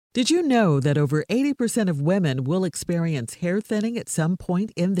Did you know that over 80% of women will experience hair thinning at some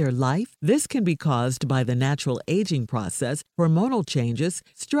point in their life? This can be caused by the natural aging process, hormonal changes,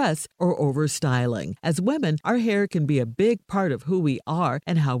 stress, or overstyling. As women, our hair can be a big part of who we are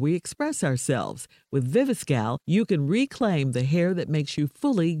and how we express ourselves. With Viviscal, you can reclaim the hair that makes you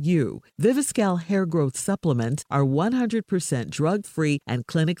fully you. Viviscal hair growth supplements are 100% drug-free and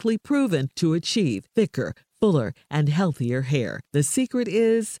clinically proven to achieve thicker, fuller, and healthier hair. The secret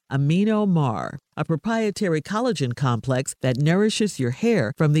is Amino Mar, a proprietary collagen complex that nourishes your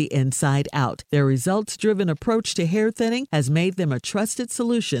hair from the inside out. Their results-driven approach to hair thinning has made them a trusted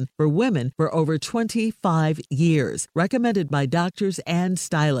solution for women for over 25 years. Recommended by doctors and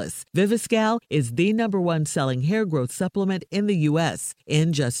stylists, Viviscal is the #1 selling hair growth supplement in the U.S.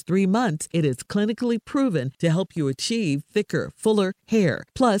 In just 3 months, it is clinically proven to help you achieve thicker, fuller hair.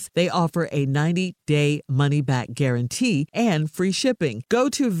 Plus, they offer a 90-day money-back guarantee and free shipping. Go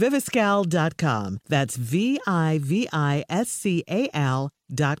to Viviscal.com. That's Viviscal.com.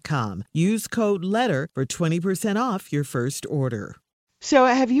 Use code LETTER for 20% off your first order. So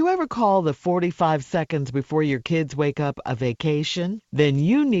have you ever called the 45 seconds before your kids wake up a vacation? Then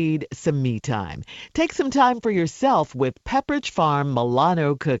you need some me time. Take some time for yourself with Pepperidge Farm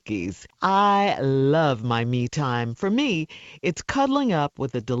Milano cookies. I love my me time. For me, it's cuddling up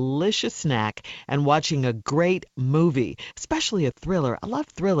with a delicious snack and watching a great movie, especially a thriller. I love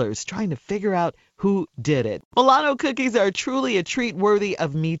thrillers, trying to figure out who did it. Milano cookies are truly a treat worthy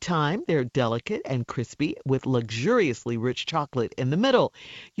of me time. They're delicate and crispy with luxuriously rich chocolate in the middle.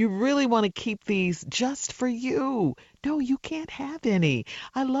 You really want to keep these just for you. No, you can't have any.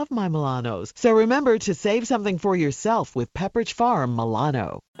 I love my Milanos. So remember to save something for yourself with Pepperidge Farm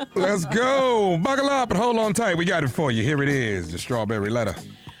Milano. Let's go. Buckle up and hold on tight. We got it for you. Here it is, the strawberry letter.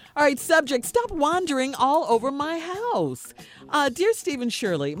 All right, subject, stop wandering all over my house. Dear Stephen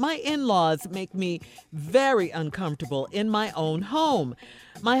Shirley, my in-laws make me very uncomfortable in my own home.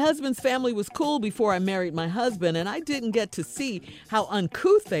 My husband's family was cool before I married my husband, and I didn't get to see how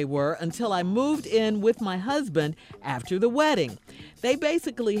uncouth they were until I moved in with my husband after the wedding. They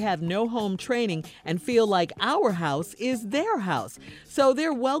basically have no home training and feel like our house is their house, so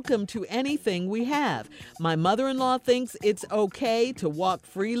they're welcome to anything we have. My mother-in-law thinks it's okay to walk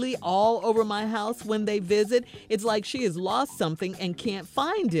freely all over my house when they visit. It's like she has lost something and can't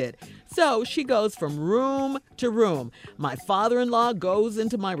find it. So she goes from room to room. My father-in-law goes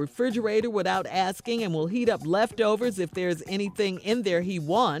into my refrigerator without asking and will heat up leftovers if there's anything in there he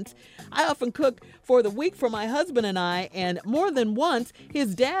wants. I often cook for the week for my husband and I, and more than once,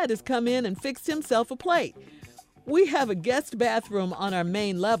 his dad has come in and fixed himself a plate. We have a guest bathroom on our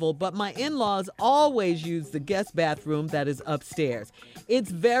main level, but my in-laws always use the guest bathroom that is upstairs.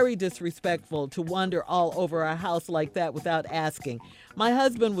 It's very disrespectful to wander all over our house like that without asking. My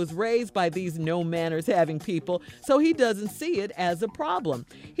husband was raised by these no-manners-having people, so he doesn't see it as a problem.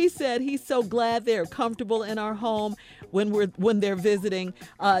 He said he's so glad they're comfortable in our home when they're visiting.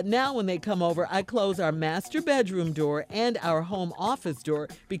 Now when they come over, I close our master bedroom door and our home office door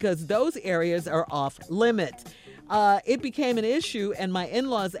because those areas are off limits. It became an issue, and my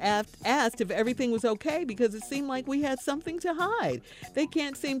in-laws asked if everything was okay because it seemed like we had something to hide. They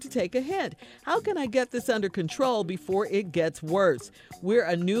can't seem to take a hint. How can I get this under control before it gets worse? We're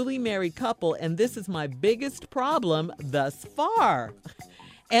a newly married couple, and this is my biggest problem thus far.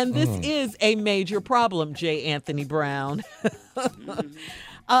 And this is a major problem, J. Anthony Brown.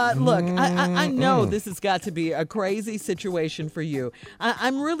 Look, I know this has got to be a crazy situation for you.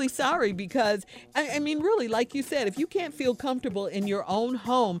 I'm really sorry because, I mean, really, like you said, if you can't feel comfortable in your own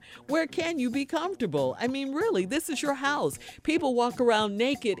home, where can you be comfortable? I mean, really, this is your house. People walk around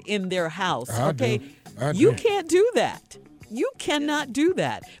naked in their house, okay? You can't do that. You cannot do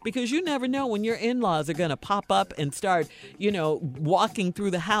that because you never know when your in-laws are going to pop up and start, walking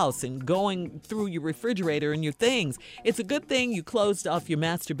through the house and going through your refrigerator and your things. It's a good thing you closed off your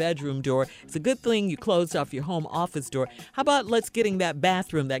master bedroom door. It's a good thing you closed off your home office door. How about let's getting that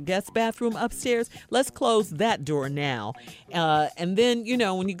bathroom, that guest bathroom upstairs? Let's close that door now. And then,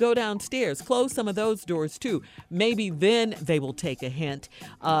 when you go downstairs, close some of those doors too. Maybe then they will take a hint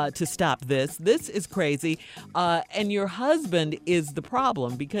to stop this. This is crazy. And your husband is the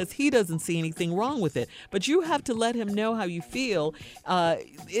problem because he doesn't see anything wrong with it. But you have to let him know how you feel.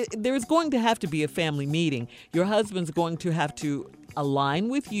 There's going to have to be a family meeting. Your husband's going to have to align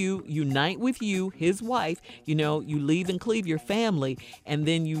with you, unite with you, his wife. You know, you leave and cleave your family, and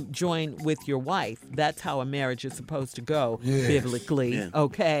then you join with your wife. That's how a marriage is supposed to go biblically. Yeah.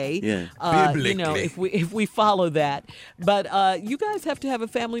 Okay. Yeah. You know, if we follow that, but you guys have to have a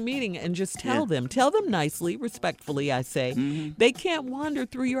family meeting and just tell them nicely, respectfully. I say they can't wander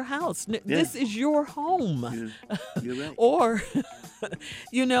through your house. This is your home. Yeah. You're right. Or,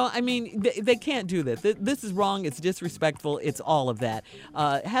 you know, I mean, they can't do this. This is wrong. It's disrespectful. It's all of that.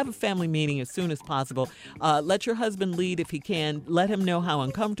 Have a family meeting as soon as possible. Let your husband lead if he can. Let him know how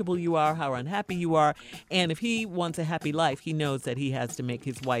uncomfortable you are, how unhappy you are. And if he wants a happy life, he knows that he has to make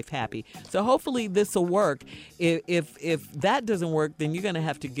his wife happy. So hopefully this will work. If that doesn't work, then you're going to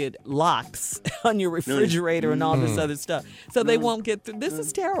have to get locks on your refrigerator and all this other stuff. So they won't get through. This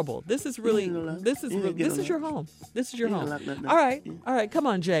is terrible. This is really, this is your home. This is your home. All right. All right. Come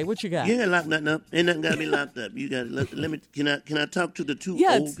on, Jay. What you got? You ain't locked nothing up. Ain't nothing got to be locked up. You got to let me. Can I talk to the two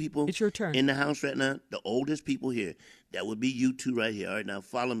old people? It's your turn. In the house right now. The oldest people here. That would be you two right here. All right, now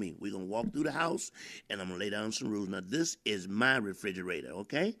follow me. We're going to walk through the house, and I'm going to lay down some rules. Now, this is my refrigerator,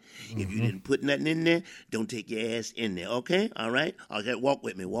 okay? If you didn't put nothing in there, don't take your ass in there, okay? All right? Okay, walk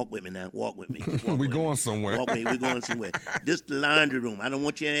with me. Walk with me now. Walk with me. We going somewhere. Walk with me. We're going somewhere. This the laundry room. I don't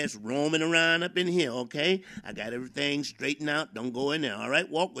want your ass roaming around up in here, okay? I got everything straightened out. Don't go in there, all right?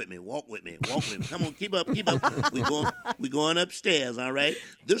 Walk with me. Walk with me. Walk with me. Come on, keep up. We're going upstairs, all right?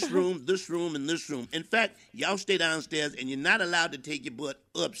 This room, and this room. In fact, y'all stay downstairs, and you're not allowed to take your butt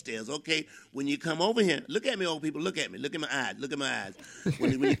upstairs, okay? When you come over here, look at me, old people, look at me. Look at my eyes, look at my eyes.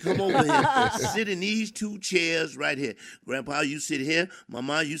 When you come over here, sit in these two chairs right here. Grandpa, you sit here.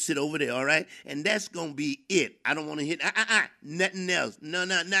 Mama, you sit over there, all right? And that's going to be it. I don't want to hit, nothing else. No,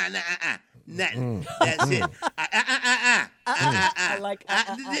 nothing. That's it. I like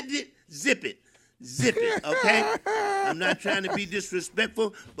Zip it. Zip it, okay? I'm not trying to be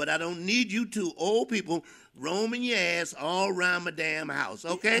disrespectful, but I don't need you two old people roaming your ass all around my damn house,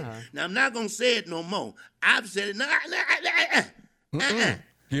 okay? Now, I'm not going to say it no more. I've said it.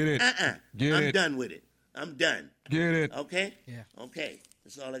 Get it. Get I'm it. done with it. I'm done. Get it. Okay? Yeah. Okay.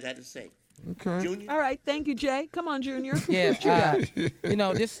 That's all I got to say. Okay. Junior? All right. Thank you, Jay. Come on, Junior. Yeah, you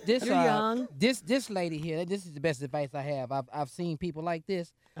know this You're young. this lady here. This is the best advice I have. I've seen people like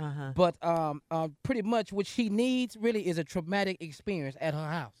this, but pretty much what she needs really is a traumatic experience at her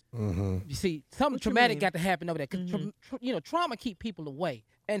house. You see, something What you traumatic mean? got to happen over there. 'Cause you know, trauma keep people away.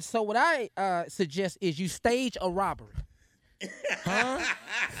 And so what I suggest is you stage a robbery.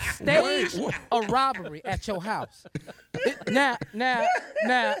 Stage a robbery at your house. Now,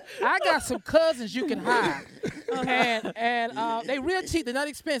 I got some cousins you can hire, and they real cheap. They're not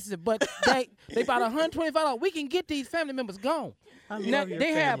expensive, but they about $125. We can get these family members gone. I love Now, your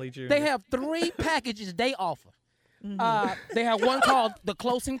they family, have Junior. they have 3 packages they offer. They have one called the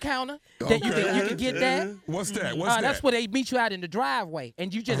Close Encounter that you can get that. What's that? What's that? That's where they meet you out in the driveway,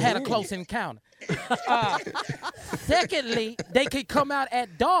 and you just had a close encounter. Secondly, they could come out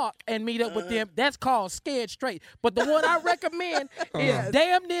at dark and meet up with them. That's called Scared Straight. But the one I recommend is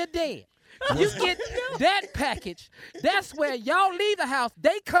Damn Near Dead. You get that package. That's where y'all leave the house.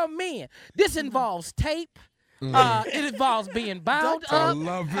 They come in. This involves tape. It involves being bound I up,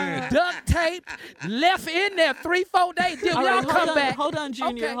 love it. duct tape, left in there 3-4 days. Then All y'all right, come back. Hold on,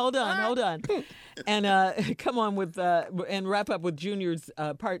 Junior. Okay. Hold on. And come on with and wrap up with Junior's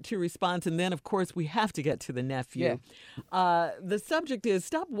part 2 response, and then of course we have to get to the nephew. The subject is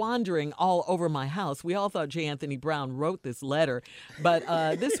stop wandering all over my house. We all thought J. Anthony Brown wrote this letter, but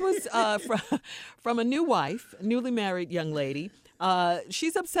this was from a new wife, newly married young lady.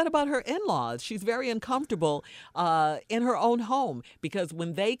 She's upset about her in-laws. She's very uncomfortable in her own home because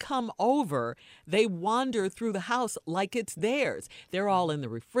when they come over, they wander through the house like it's theirs. They're all in the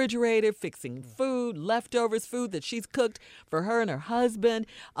refrigerator fixing food, leftovers, food that she's cooked for her and her husband.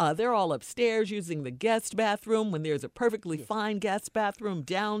 They're all upstairs using the guest bathroom when there's a perfectly fine guest bathroom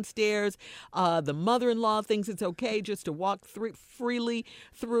downstairs. The mother-in-law thinks it's okay just to walk freely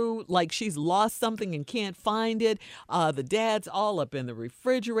through like she's lost something and can't find it. The dad's all up in the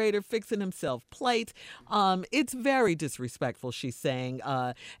refrigerator fixing himself plates. It's very disrespectful, she's saying.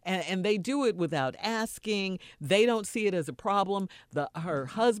 And they do it without asking. They don't see it as a problem. Her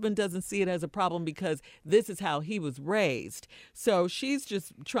husband doesn't see it as a problem because this is how he was raised. So she's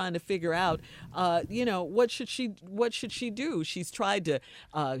just trying to figure out, what should she do? She's tried to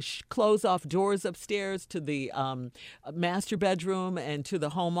close off doors upstairs to the master bedroom and to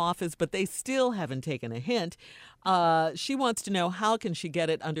the home office, but they still haven't taken a hint. She wants to know how can she get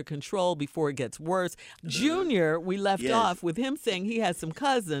it under control before it gets worse. Junior, we left off with him saying he has some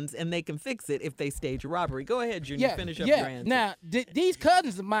cousins and they can fix it if they stage a robbery. Go ahead, Junior. Finish up your answer. Now, these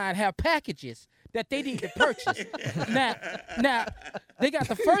cousins of mine have packages that they need to purchase. now, they got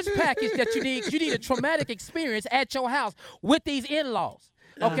the first package that you need. You need a traumatic experience at your house with these in-laws.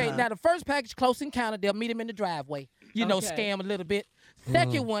 Okay, now the first package, Close Encounter, they'll meet him in the driveway. Scam a little bit.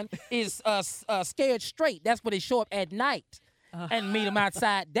 Second one is Scared Straight. That's where they show up at night and meet them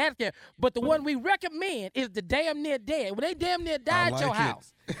outside. That's there. But the one we recommend is the Damn Near Dead. When they damn near die at your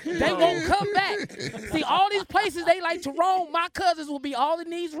house, they won't come back. See, all these places they like to roam, my cousins will be all in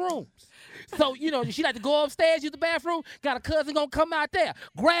these rooms. So, she like to go upstairs, use the bathroom. Got a cousin gonna come out there,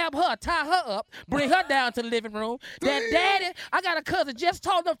 grab her, tie her up, bring her down to the living room. Then daddy, I got a cousin just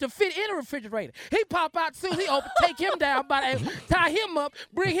tall enough to fit in a refrigerator. He pop out soon, take him down, tie him up,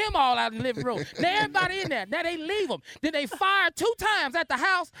 bring him all out in the living room. Now everybody in there. Now they leave them. Then they fire 2 times at the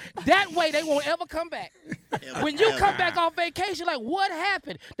house. That way they won't ever come back. When you come back off vacation, like, what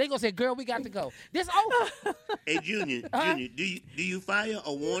happened? They gonna say, girl, we got to go. This over. Hey, Junior, do you fire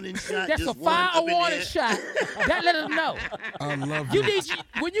a warning shot? That's just a fire a warning shot. That let them know. I love you.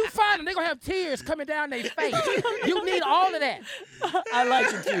 When you find them, they're going to have tears coming down their face. You need all of that. I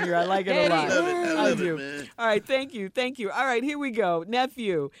like it, Junior. I like it a lot. I do. Man. All right, thank you. All right, here we go.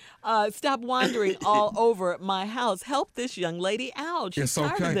 Nephew, stop wandering all over my house. Help this young lady out. She's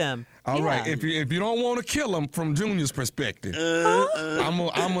tired of them. All right. If you don't want to kill them from Junior's perspective, I'm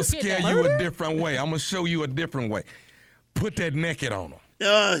gonna scare you a different way. I'm gonna show you a different way. Put that naked on them.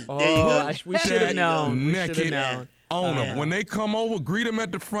 There you go. We should have known. Naked on them. When they come over, greet them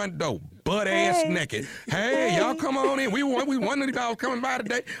at the front door, butt ass naked. Hey, y'all come on in. We one of y'all coming by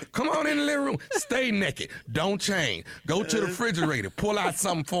today. Come on in the living room. Stay naked. Don't change. Go to the refrigerator. Pull out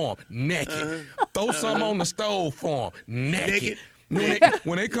something for them. Naked. Throw something on the stove for them. Naked.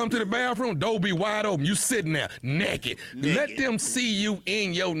 When they come to the bathroom, door be wide open. You sitting there naked. Let them see you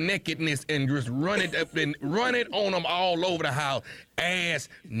in your nakedness and just run it up and run it on them all over the house, ass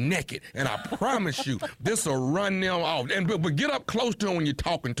naked. And I promise you, this will run them off. But get up close to them when you're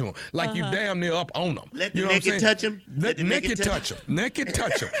talking to them, like you damn near up on them. Let the naked touch them. Let the naked touch them. Naked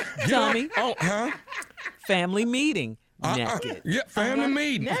touch them. Tommy. Family meeting. Naked. Yeah, family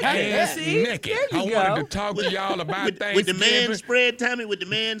meeting. Naked. Ass See? naked. There you I wanted to talk to y'all about Thanksgiving. With the man spread, Tommy, with the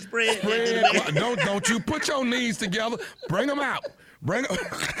man spread. Don't you put your knees together. Bring them out. Bring them.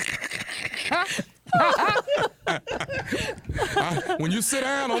 When you sit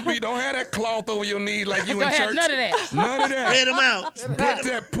down, don't have that cloth over your knees like you in church. None of that. None of that. Spread them out.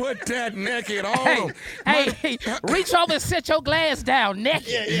 Put that naked on. Hey, reach over and set your glass down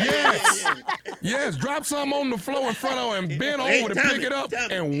naked. Yes. Drop something on the floor in front of him. Bend over to pick it up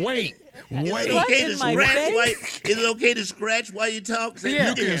and wait. Is it okay to scratch while you talk?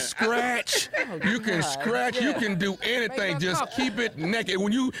 You can scratch. You can scratch. You can do anything. Just keep it naked.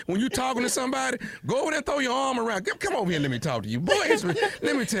 When you talking to somebody, go over there and throw your arm around. Come over here and let me talk to you. Boy,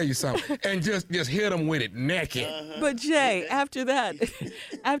 let me tell you something. And just hit them with it naked. But Jay, after that,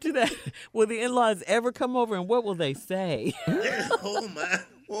 will the in-laws ever come over and what will they say?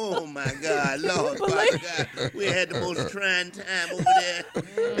 Oh my God, Lord, my God. We had the most trying time over there.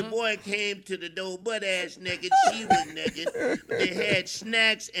 The boy came to the door butt ass naked. She was naked. But they had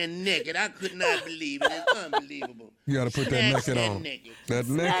snacks and naked. I could not believe it. It's unbelievable. You got to put that naked on. That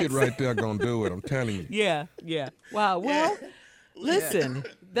naked right there going to do it. I'm telling you. Yeah. Wow. Well, listen,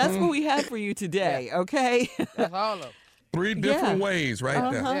 that's what we have for you today, okay? That's all of them. 3 different ways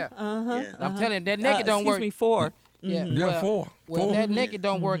right there. I'm telling you, that naked don't work. Excuse me, 4. Yeah, 4. Well, that naked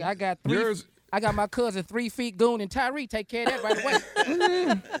don't work. I got 3. I got my cousin 3 feet Goon and Tyree. Take care of that right away.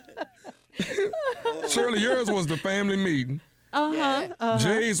 Shirley, yours was the family meeting.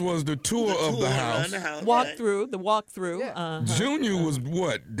 Jay's was the tour of the house. The walkthrough. Yeah. Junior was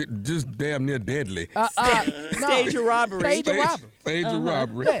what? Just damn near deadly. Stage of robbery. Stage of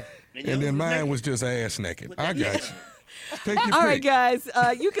robbery. Yeah. And then mine was just ass naked. I got you. Take your All pick. right, guys.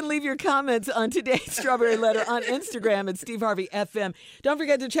 You can leave your comments on today's Strawberry Letter on Instagram at Steve Harvey FM. Don't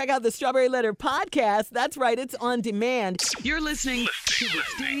forget to check out the Strawberry Letter podcast. That's right, it's on demand. You're listening to the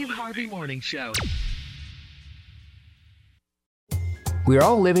Steve Harvey Morning Show. We are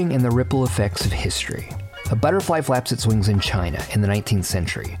all living in the ripple effects of history. A butterfly flaps its wings in China in the 19th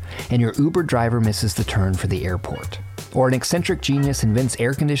century, and your Uber driver misses the turn for the airport. Or an eccentric genius invents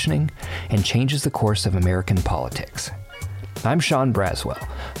air conditioning and changes the course of American politics. I'm Sean Braswell,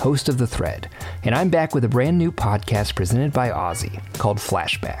 host of The Thread, and I'm back with a brand new podcast presented by Ozzy called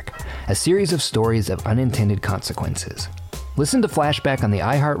Flashback, a series of stories of unintended consequences. Listen to Flashback on the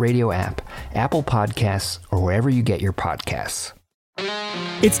iHeartRadio app, Apple Podcasts, or wherever you get your podcasts.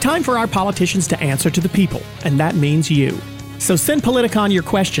 It's time for our politicians to answer to the people, and that means you. So send Politicon your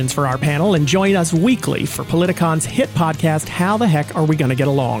questions for our panel and join us weekly for Politicon's hit podcast, How the Heck Are We Gonna Get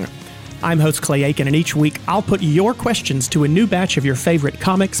Along? I'm host Clay Aiken, and each week I'll put your questions to a new batch of your favorite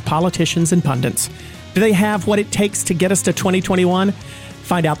comics, politicians, and pundits. Do they have what it takes to get us to 2021?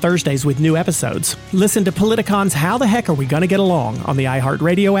 Find out Thursdays with new episodes. Listen to Politicon's How the Heck Are We Gonna Get Along on the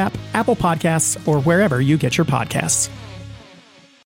iHeartRadio app, Apple Podcasts, or wherever you get your podcasts.